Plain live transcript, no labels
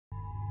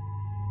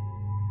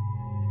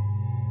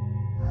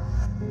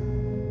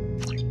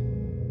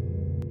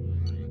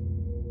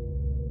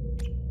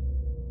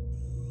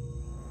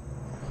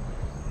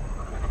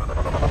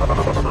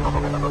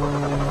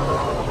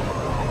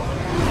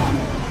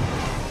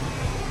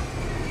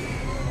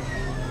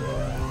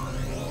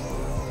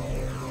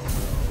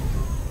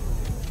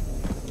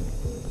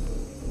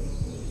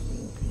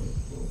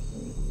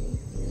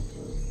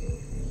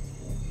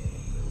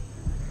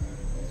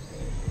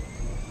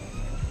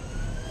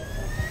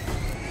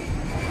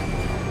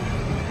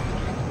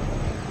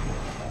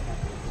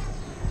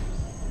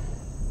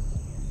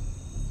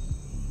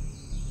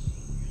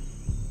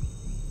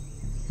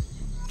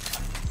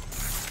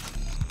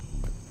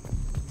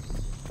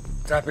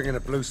Tapping into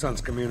Blue Sun's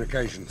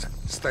communications.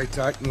 Stay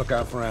tight and look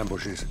out for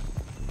ambushes.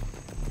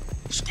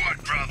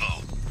 Squad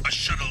Bravo, a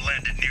shuttle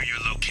landed near your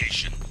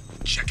location.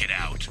 Check it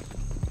out.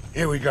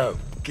 Here we go.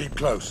 Keep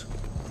close.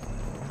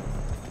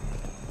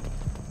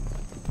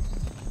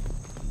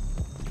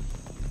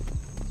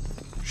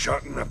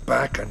 Shot in the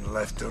back and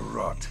left to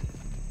rot.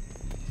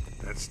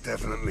 That's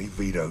definitely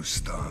Vito's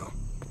style.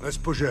 Let's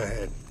push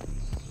ahead.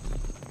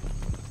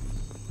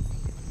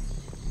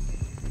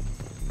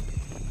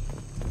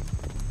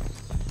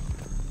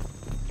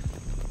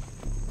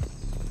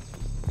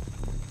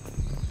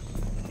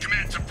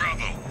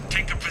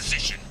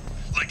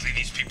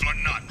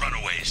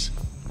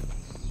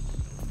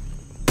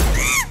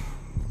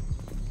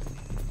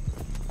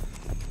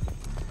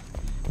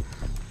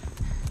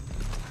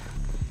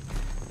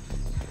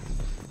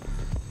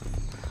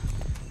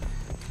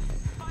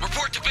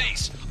 Report to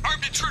base!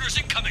 Armed intruders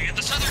incoming at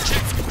the southern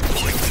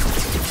checkpoint!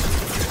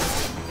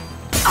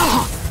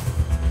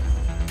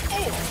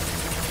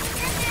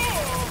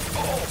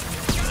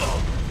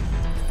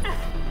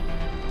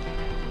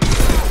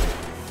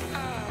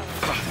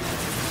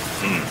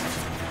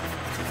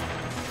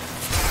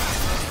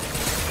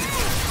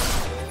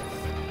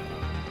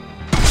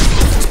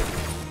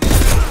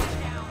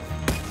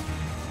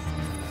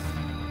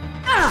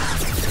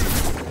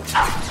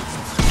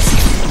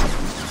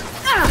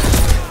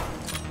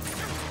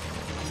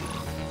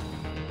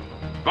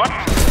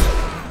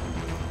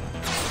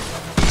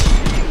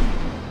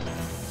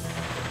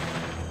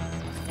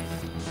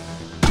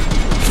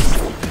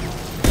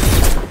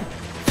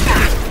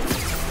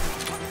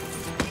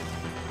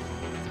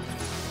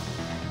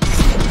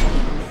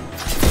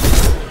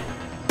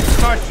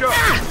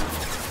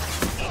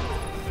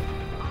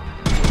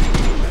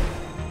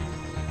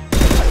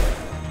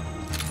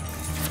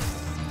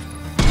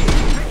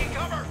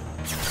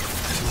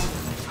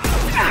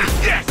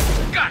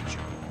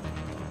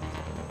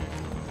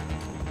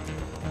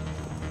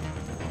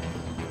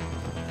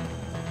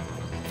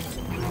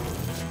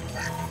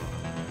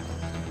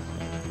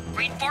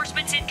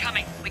 Reinforcements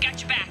incoming. We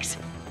got your backs.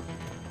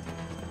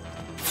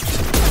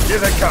 Here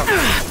they come.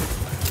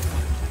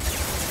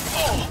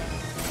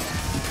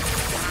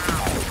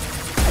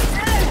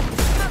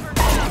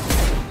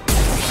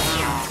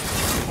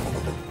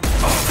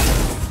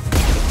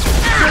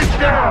 Get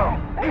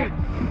down!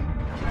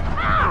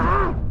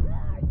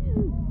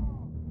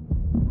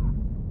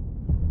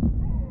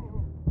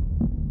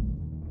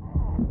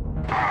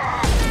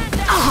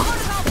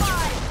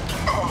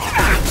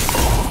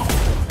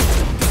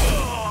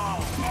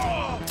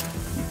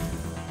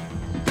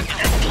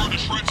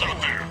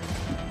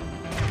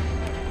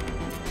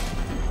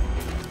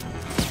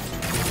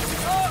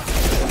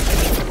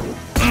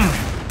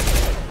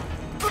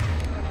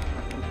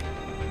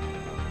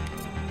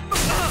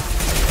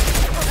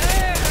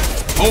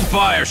 Hold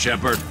fire,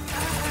 Shepard.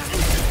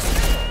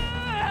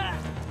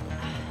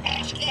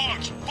 All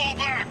squads, fall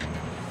back!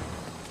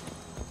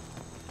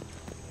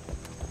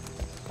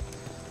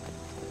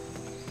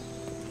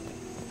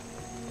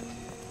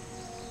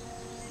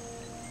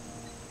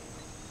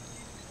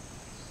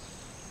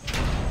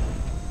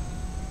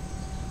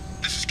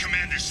 This is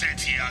Commander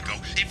Santiago.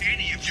 If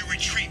any of you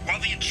retreat while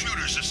the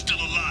intruders are still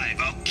alive,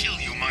 I'll kill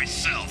you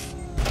myself.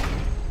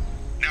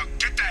 Now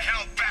get the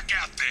hell back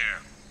out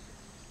there!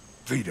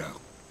 Vito.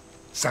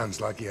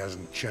 Sounds like he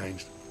hasn't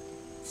changed.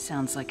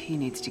 Sounds like he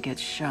needs to get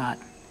shot.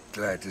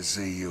 Glad to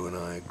see you and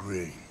I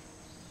agree.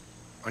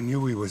 I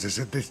knew he was a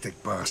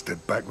sadistic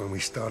bastard back when we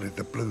started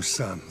the Blue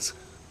Suns.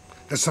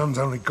 The Suns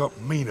only got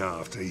meaner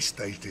after he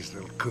staged his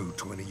little coup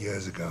 20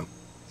 years ago.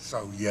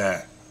 So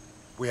yeah,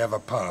 we have a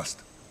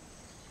past.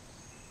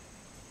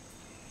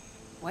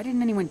 Why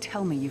didn't anyone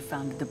tell me you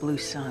founded the Blue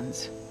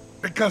Suns?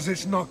 Because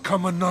it's not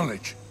common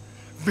knowledge.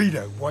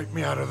 Vito wiped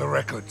me out of the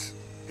records.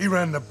 He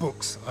ran the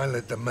books, I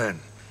led the men.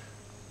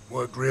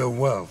 Worked real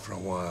well for a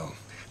while.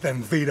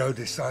 Then Vito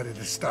decided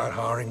to start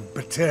hiring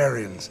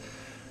Batarians.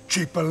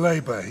 Cheaper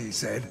labor, he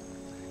said.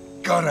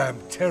 Goddamn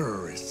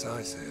terrorists,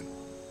 I said.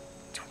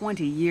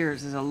 20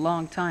 years is a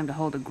long time to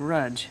hold a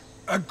grudge.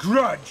 A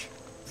grudge?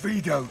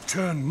 Vito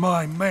turned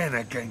my men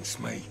against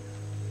me.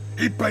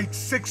 He paid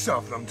 6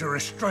 of them to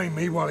restrain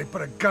me while he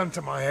put a gun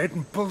to my head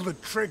and pulled the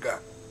trigger.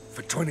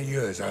 For 20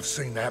 years, I've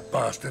seen that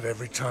bastard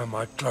every time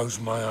I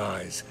closed my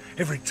eyes.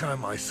 Every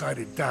time I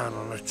sighted down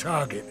on a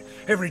target.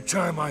 Every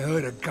time I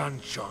heard a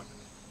gunshot.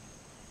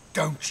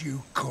 Don't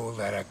you call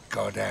that a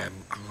goddamn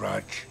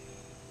grudge?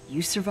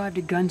 You survived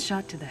a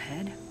gunshot to the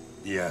head?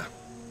 Yeah.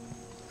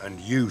 And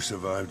you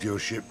survived your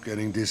ship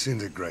getting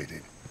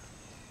disintegrated.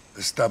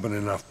 A stubborn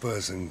enough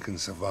person can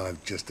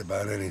survive just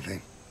about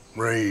anything.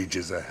 Rage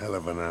is a hell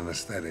of an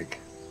anesthetic.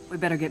 We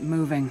better get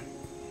moving.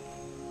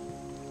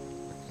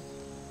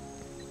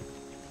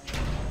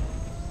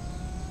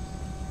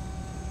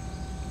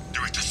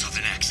 They're at the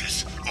southern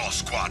axis. All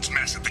squads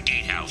mass at the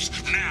gatehouse.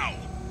 Now!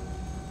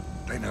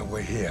 They know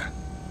we're here.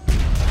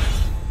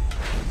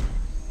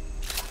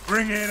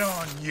 Bring it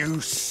on,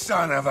 you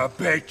son of a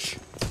bitch!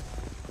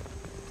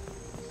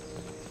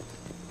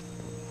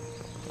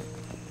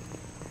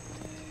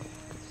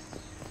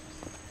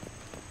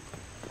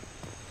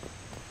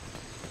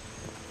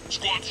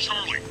 Squad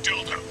Charlie,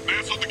 Delta,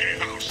 mass at the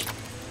gatehouse.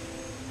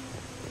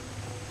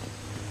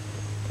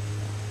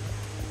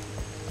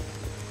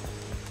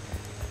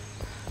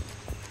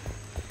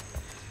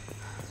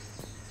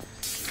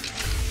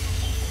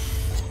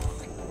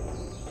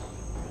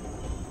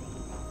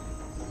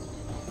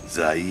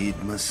 Zaeed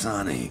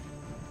Masani,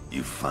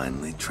 you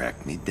finally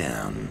tracked me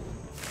down.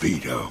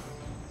 Vito.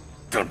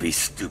 Don't be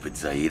stupid,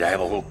 Zaeed. I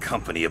have a whole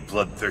company of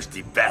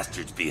bloodthirsty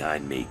bastards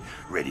behind me,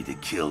 ready to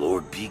kill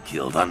or be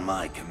killed on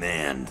my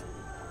command.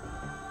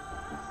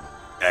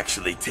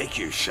 Actually, take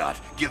your shot.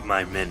 Give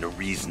my men a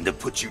reason to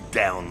put you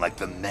down like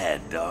the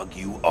mad dog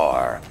you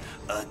are.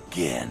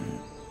 Again.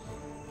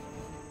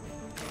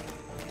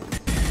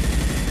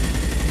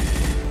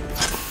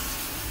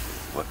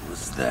 What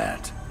was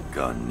that?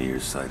 Gone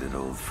nearsighted,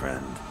 old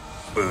friend.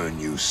 Burn,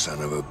 you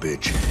son of a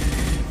bitch.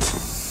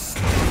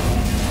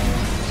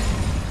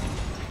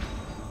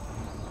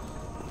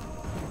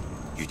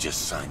 You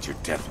just signed your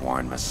death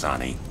warrant,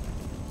 Masani.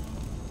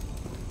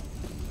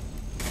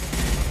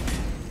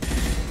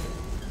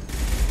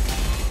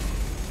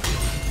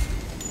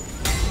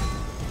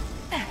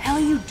 What the hell are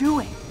you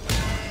doing?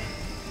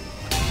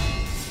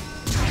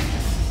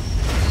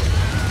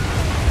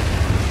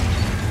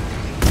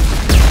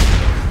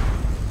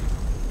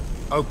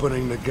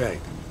 Opening the gate.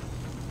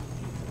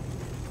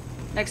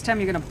 Next time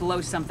you're gonna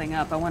blow something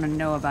up, I want to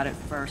know about it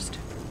first.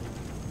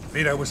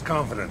 Vito was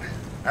confident.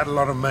 Had a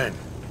lot of men.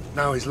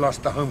 Now he's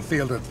lost the home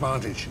field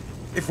advantage.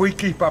 If we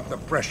keep up the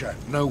pressure,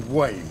 no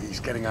way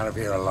he's getting out of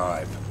here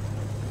alive.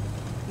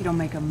 You don't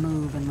make a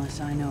move unless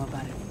I know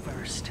about it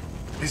first.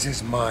 This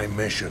is my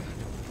mission.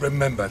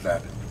 Remember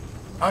that.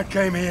 I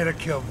came here to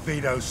kill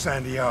Vito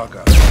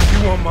Santiago.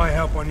 If you want my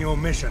help on your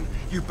mission,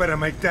 you better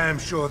make damn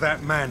sure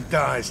that man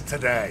dies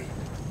today.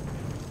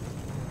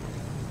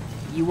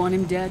 You want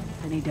him dead,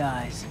 then he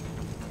dies.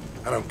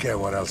 I don't care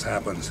what else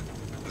happens,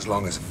 as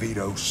long as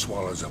Vito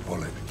swallows a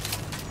bullet.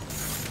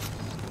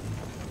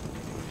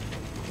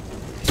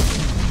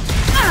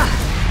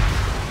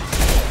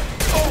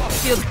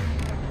 Shield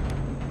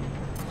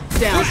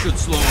down. This should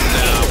slow him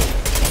down.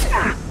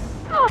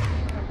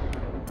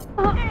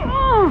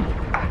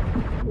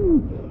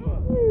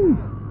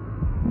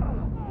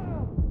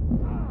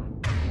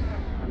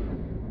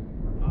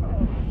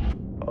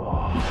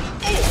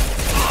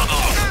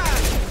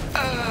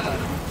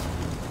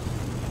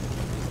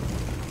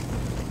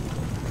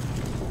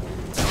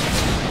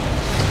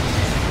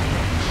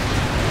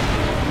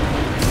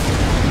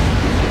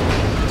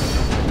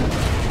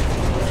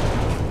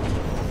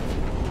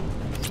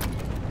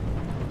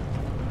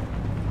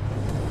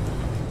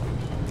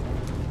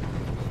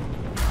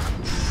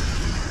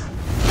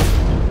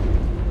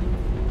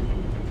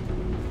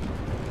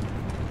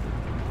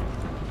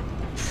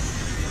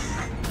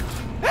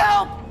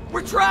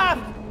 We're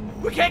trapped!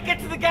 We can't get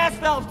to the gas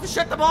valves to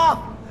shut them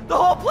off! The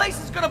whole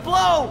place is gonna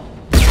blow!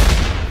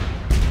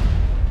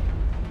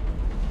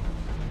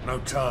 No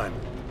time.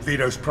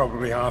 Vito's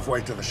probably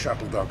halfway to the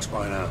shuttle docks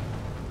by now.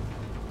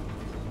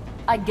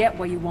 I get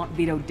why you want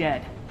Vito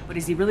dead, but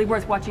is he really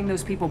worth watching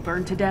those people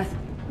burn to death?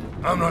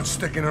 I'm not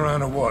sticking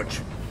around to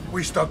watch.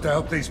 We stop to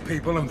help these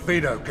people and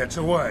Vito gets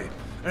away.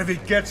 And if he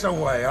gets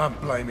away, I'm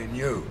blaming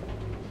you.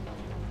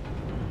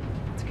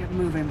 Let's get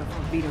moving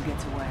before Vito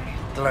gets away.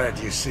 Glad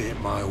you see it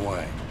my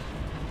way.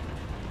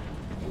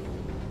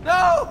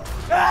 No!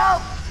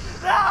 Help!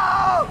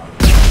 No!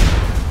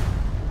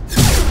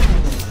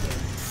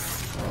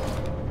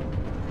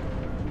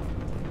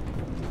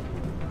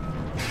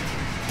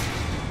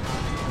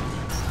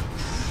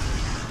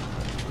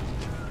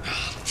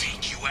 I'll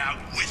take you out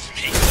with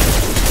me.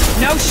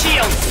 No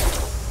shields!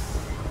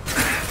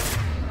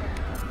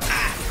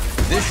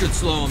 This should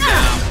slow him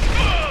down.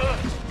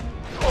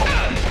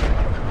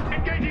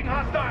 Engaging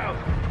hostiles.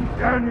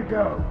 Down you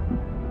go.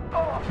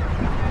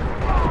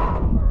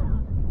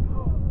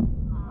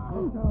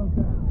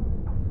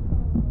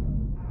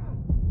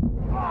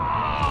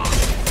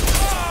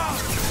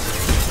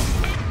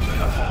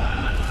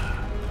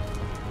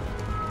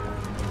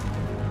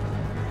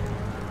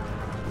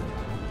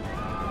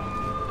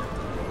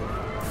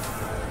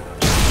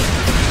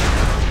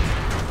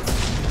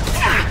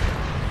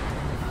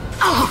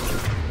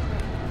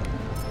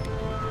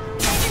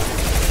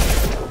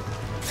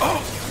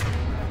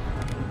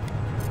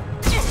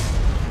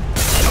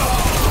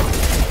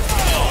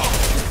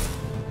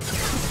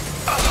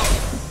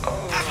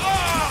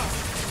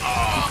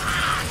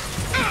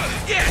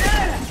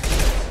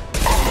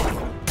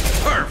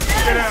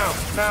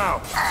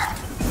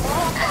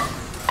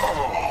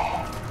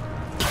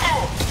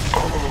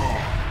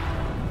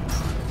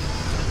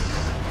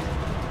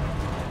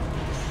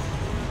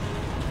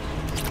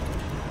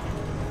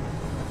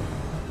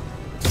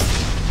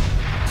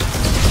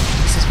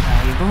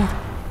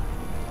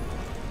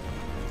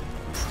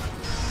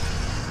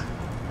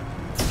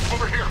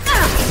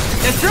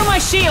 They're through my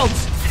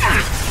shields!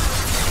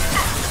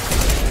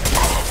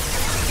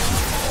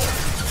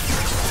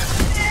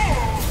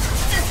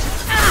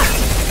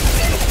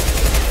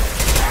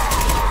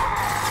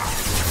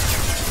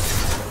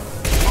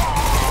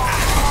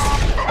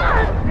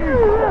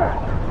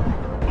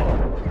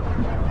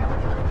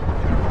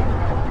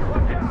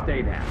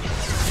 Stay down.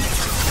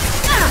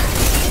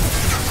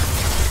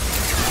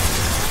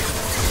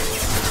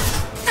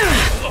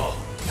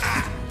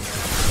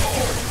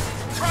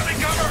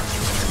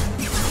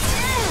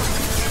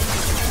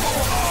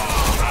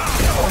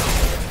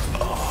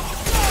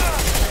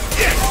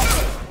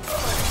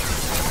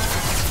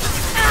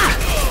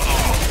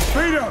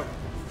 Vito!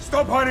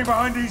 Stop hiding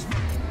behind these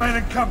men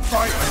and come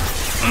fight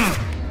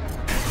me!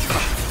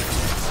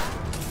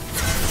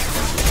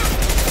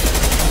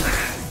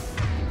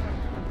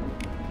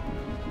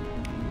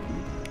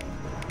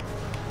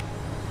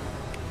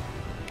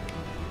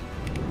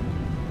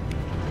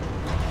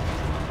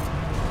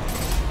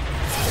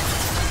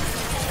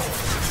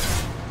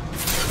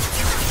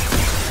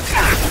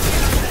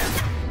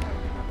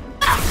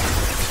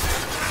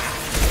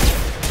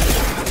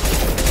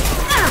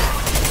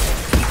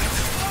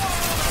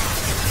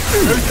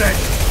 Who's that?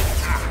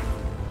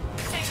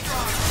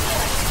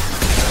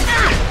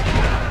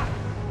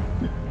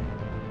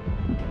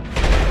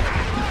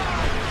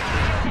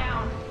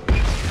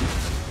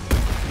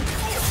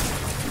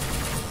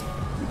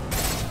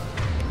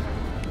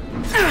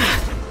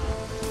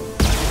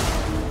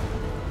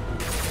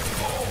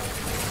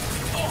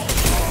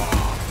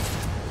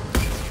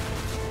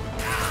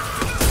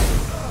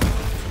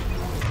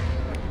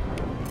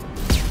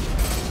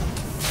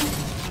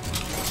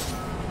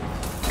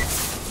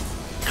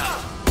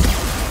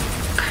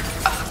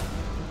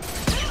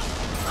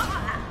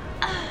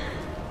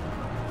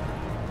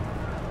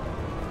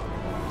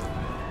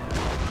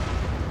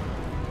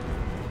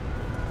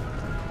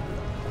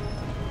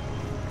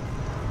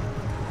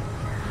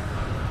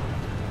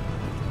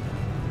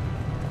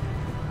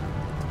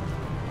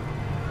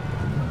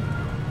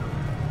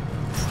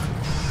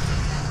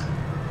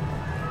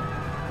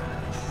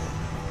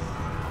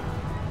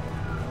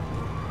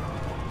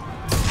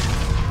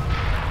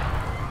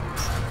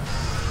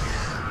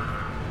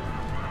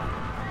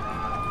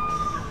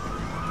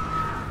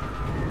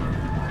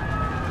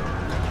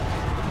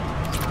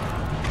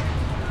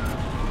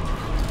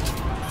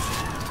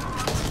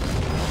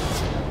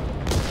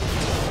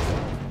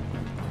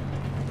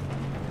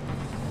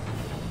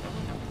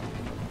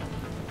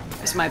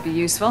 This might be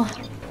useful.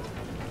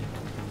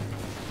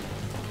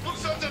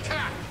 Who's under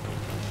attack?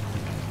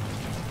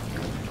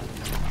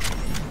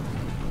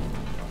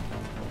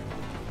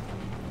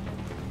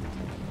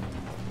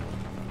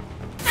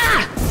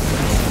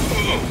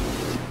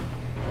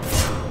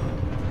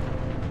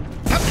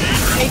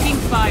 Taking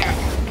fire.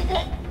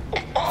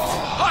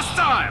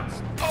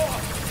 Hostiles!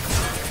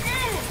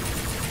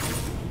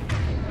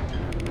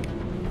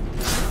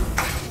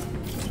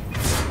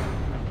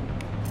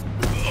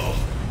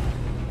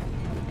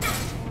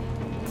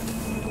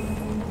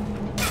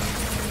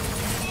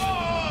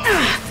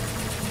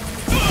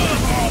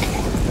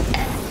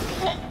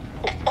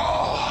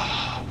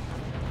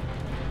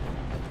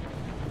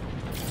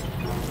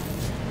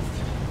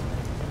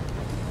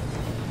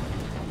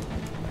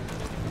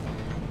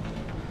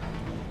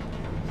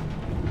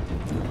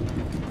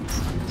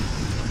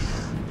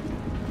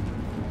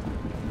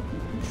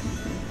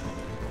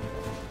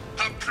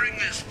 I'll bring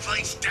this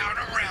place down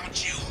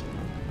around you.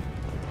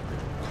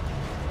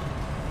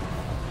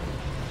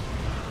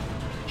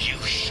 You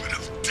should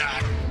have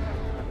died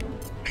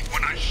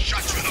when I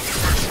shot you the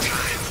first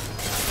time.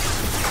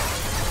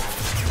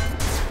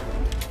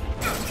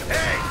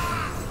 Hey!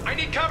 I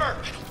need cover!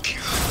 I don't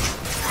care how you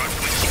run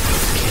when you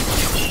will kill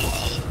you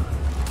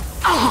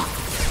all.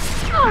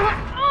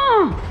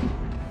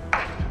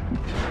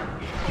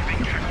 You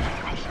think I can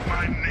roast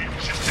my men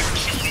just to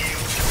kill you?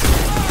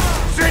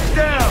 Sit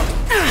down!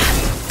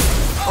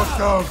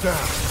 Hostile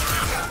down.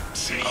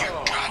 Say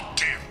your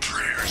goddamn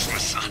prayers,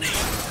 Masani.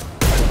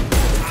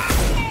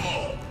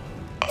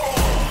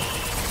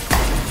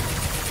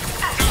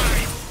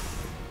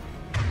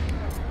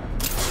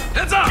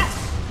 Heads up!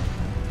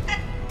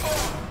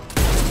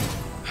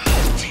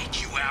 I'll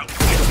take you out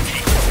with me.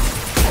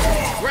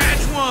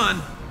 Scratch one!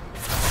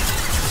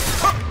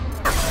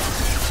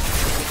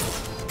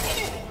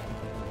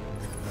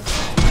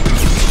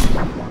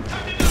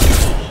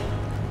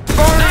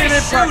 Firing an Nice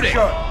impact shooting.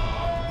 shot!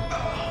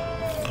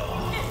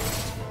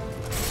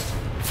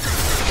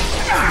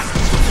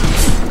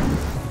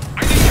 I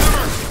need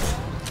cover!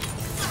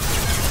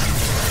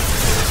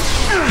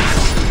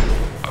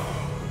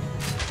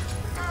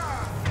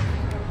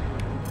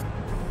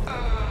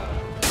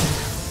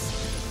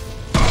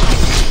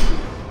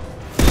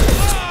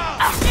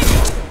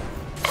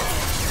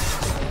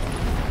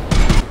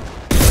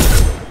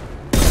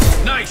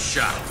 Nice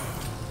shot!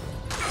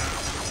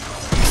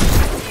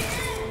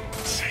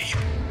 Say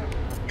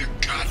your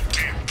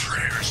goddamn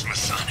prayers,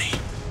 Masani.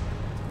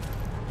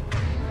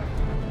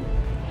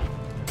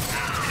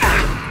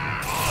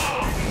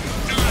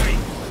 Die.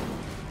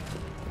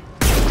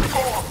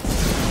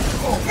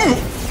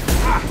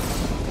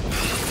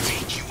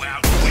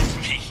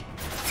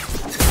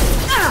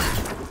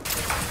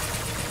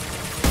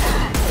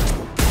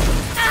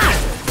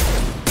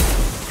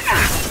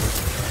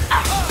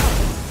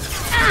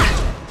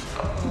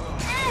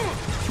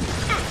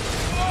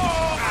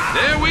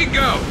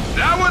 go.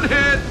 That one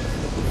hit.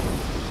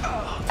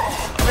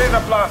 Clear the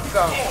blast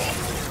zone.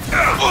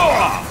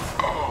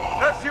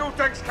 That fuel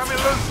tank's coming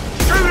loose.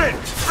 Shoot it!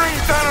 Bring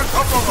it down on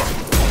top of them.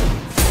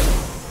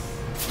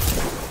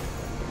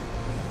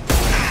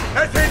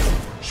 That's it!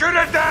 Shoot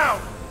it down!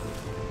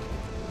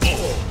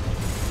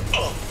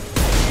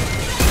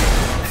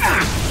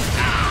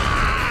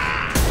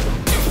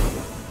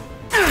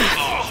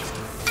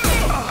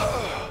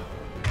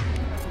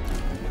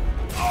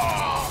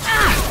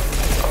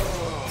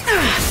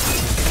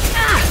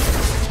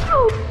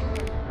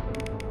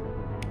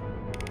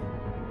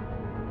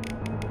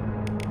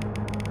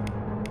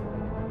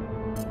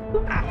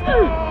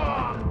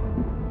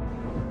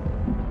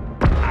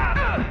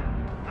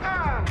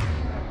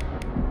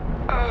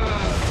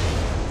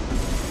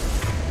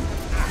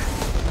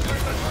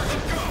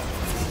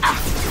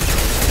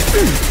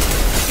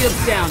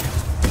 Shields down.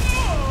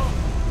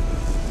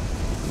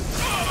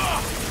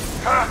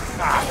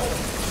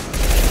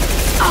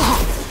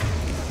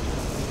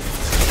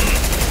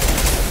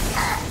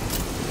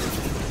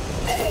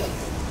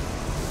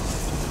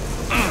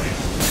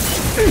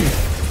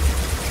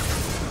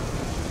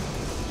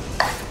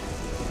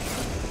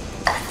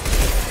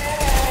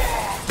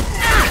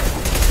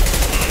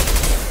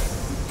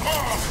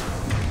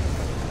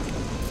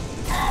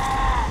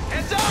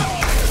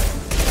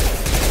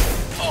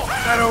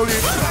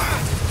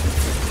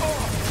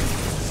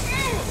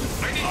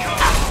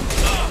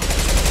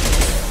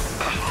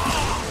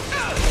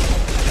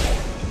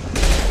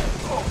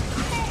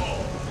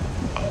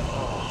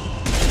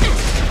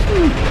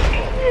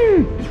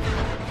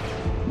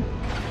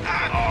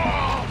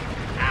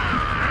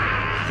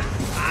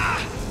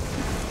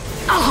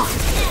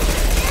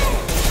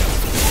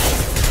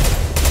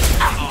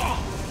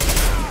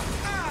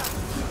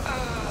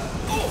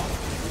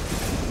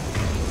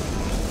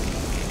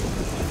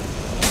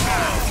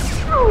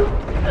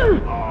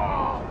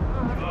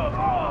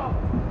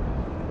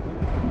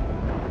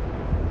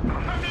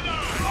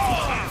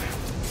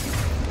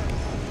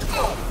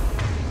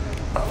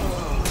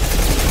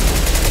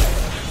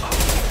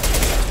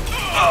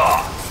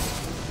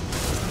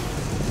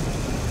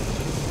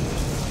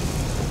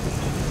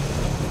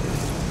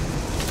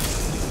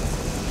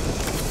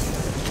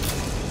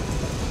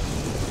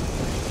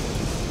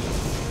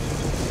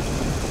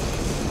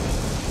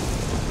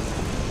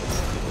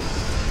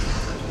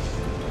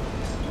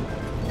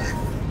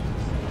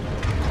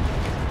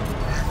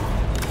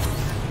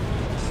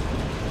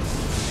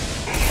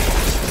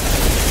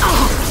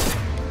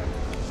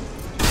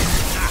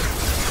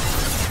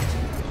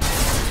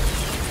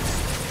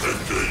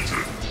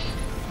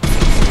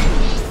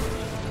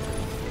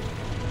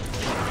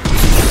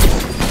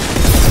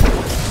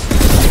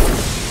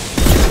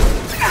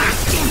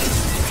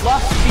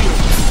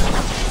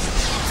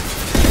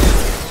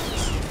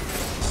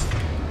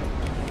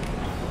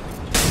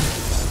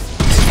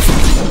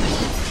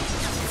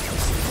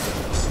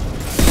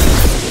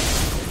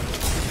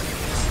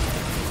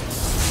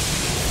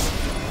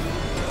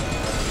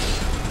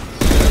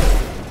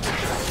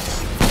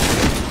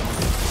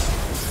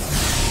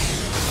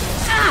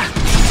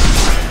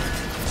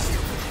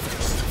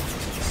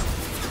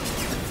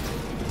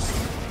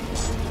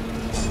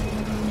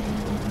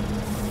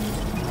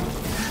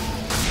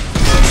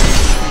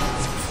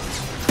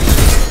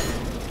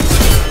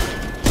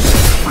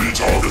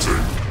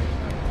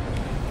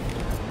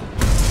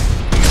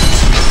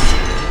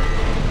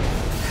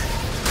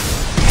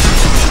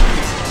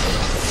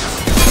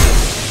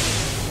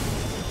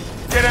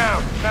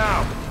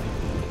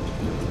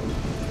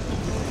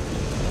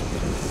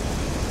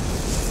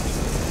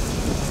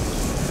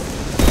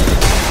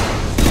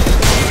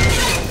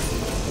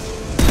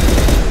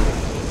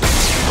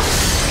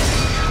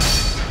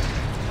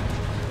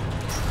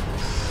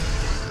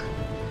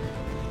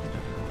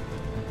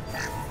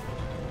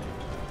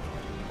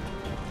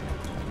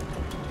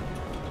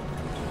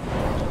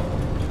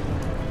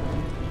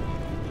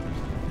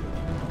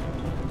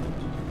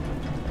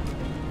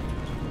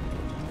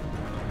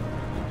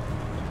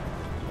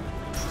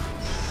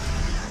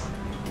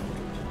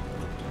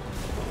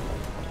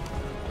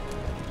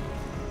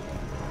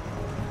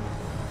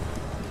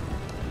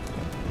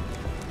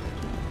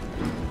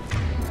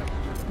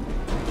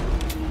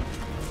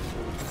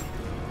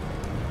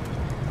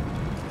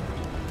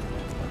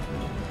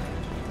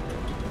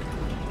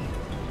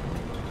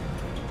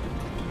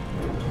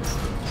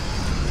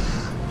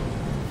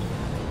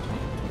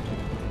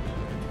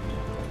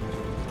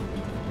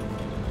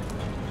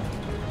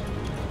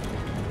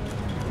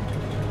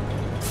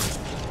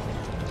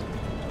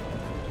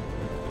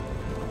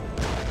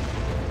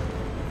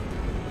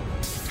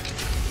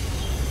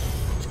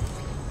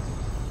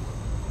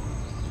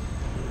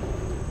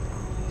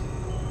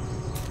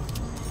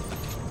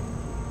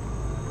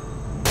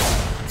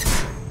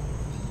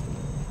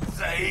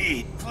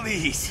 Zaeed,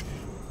 please.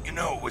 You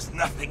know it was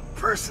nothing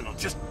personal,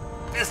 just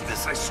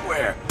business, I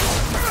swear.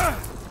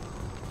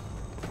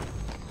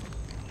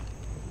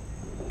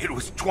 It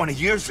was 20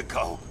 years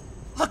ago.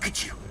 Look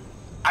at you.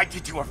 I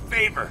did you a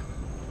favor.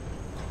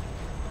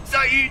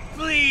 Zaeed,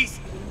 please!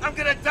 I'm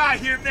gonna die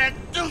here, man!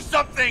 Do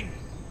something!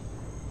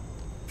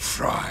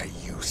 Fry,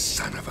 you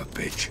son of a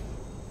bitch.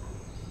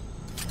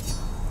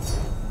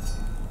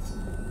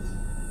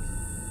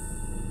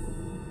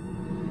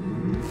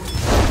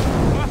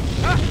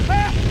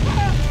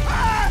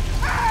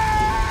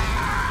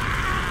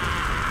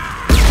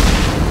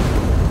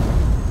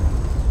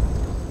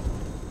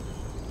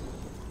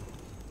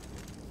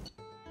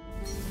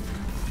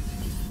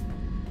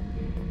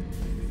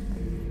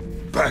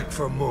 Back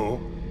for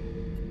more?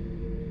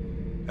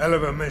 Hell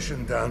of a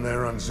mission down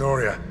there on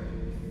Zoria.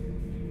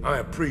 I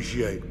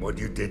appreciate what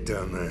you did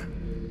down there.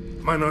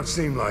 Might not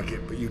seem like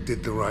it, but you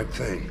did the right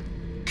thing.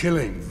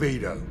 Killing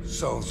Vito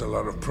solves a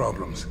lot of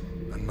problems,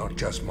 and not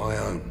just my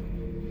own.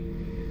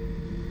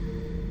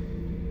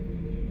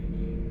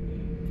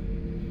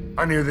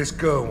 I knew this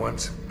girl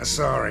once,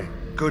 Asari.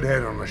 Good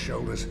head on her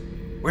shoulders.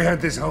 We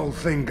had this whole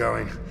thing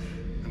going,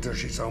 until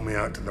she sold me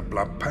out to the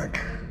Blood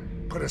Pack.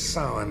 Put a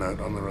sour note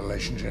on the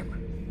relationship.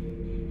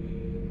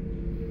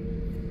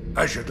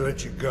 I should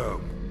let you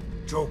go.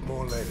 Talk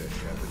more later,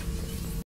 Shepard.